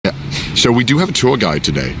So we do have a tour guide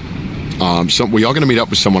today. We are going to meet up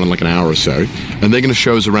with someone in like an hour or so, and they're going to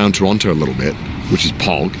show us around Toronto a little bit, which is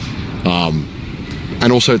Pog.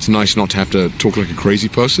 And also it's nice not to have to talk like a crazy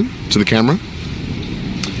person to the camera.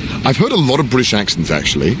 I've heard a lot of British accents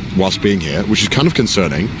actually whilst being here, which is kind of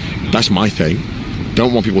concerning. That's my thing.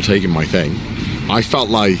 Don't want people taking my thing. I felt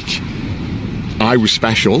like I was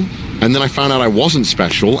special, and then I found out I wasn't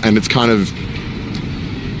special, and it's kind of...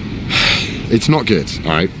 It's not good,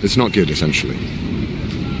 alright? It's not good, essentially.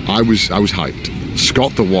 I was hyped.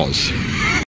 Scott the was.